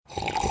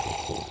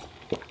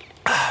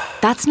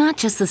That's not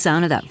just the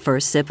sound of that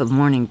first sip of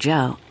Morning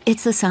Joe.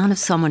 It's the sound of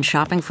someone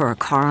shopping for a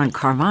car on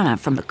Carvana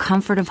from the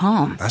comfort of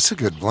home. That's a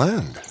good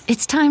blend.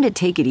 It's time to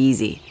take it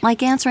easy,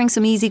 like answering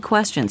some easy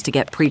questions to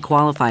get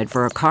pre-qualified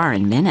for a car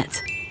in minutes.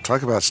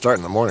 Talk about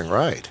starting the morning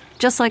right.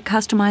 Just like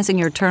customizing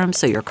your terms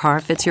so your car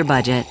fits your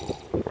budget.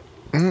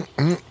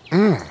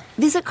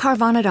 Visit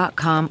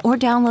Carvana.com or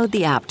download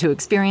the app to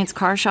experience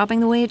car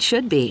shopping the way it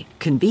should be.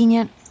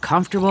 Convenient,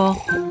 comfortable.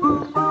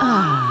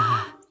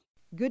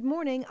 Good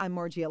morning, I'm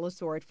Margie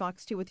Ellisor at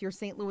Fox 2 with your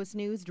St. Louis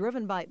news,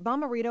 driven by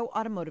Bomarito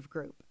Automotive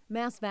Group.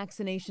 Mass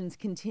vaccinations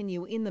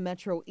continue in the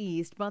Metro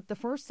East, but the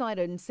first site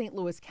in St.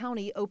 Louis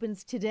County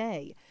opens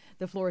today.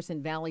 The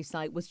Florissant Valley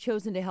site was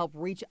chosen to help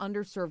reach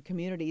underserved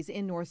communities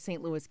in North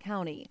St. Louis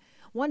County.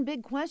 One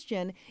big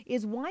question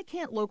is, why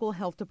can't local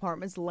health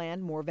departments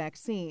land more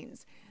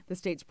vaccines? The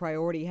state's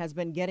priority has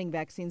been getting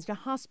vaccines to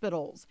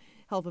hospitals.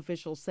 Health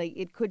officials say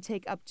it could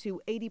take up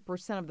to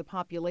 80% of the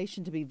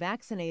population to be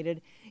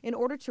vaccinated in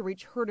order to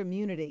reach herd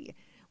immunity.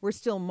 We're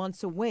still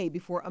months away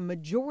before a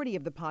majority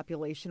of the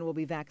population will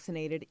be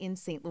vaccinated in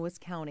St. Louis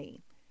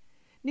County.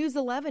 News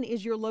 11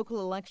 is your local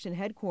election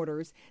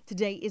headquarters.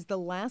 Today is the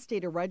last day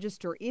to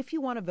register if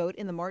you want to vote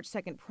in the March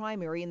 2nd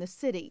primary in the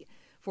city.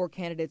 4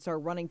 candidates are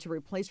running to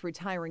replace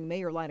retiring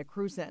Mayor Lyda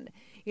Krewson.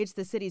 It's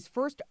the city's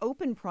first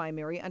open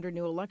primary under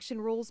new election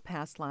rules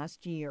passed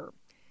last year.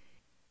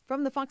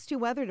 From the Fox 2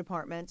 Weather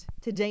Department,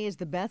 today is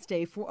the best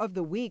day of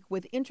the week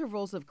with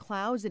intervals of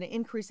clouds and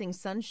increasing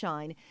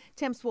sunshine.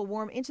 Temps will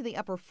warm into the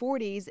upper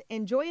 40s.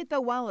 Enjoy it,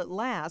 though, while it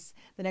lasts.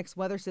 The next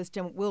weather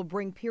system will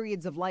bring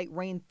periods of light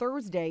rain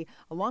Thursday,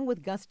 along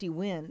with gusty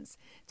winds.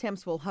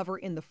 Temps will hover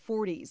in the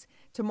 40s.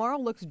 Tomorrow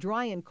looks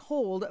dry and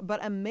cold,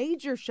 but a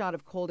major shot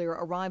of cold air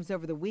arrives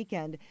over the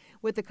weekend,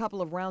 with a couple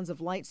of rounds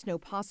of light snow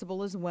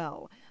possible as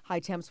well. High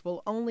temps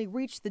will only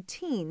reach the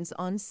teens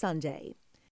on Sunday.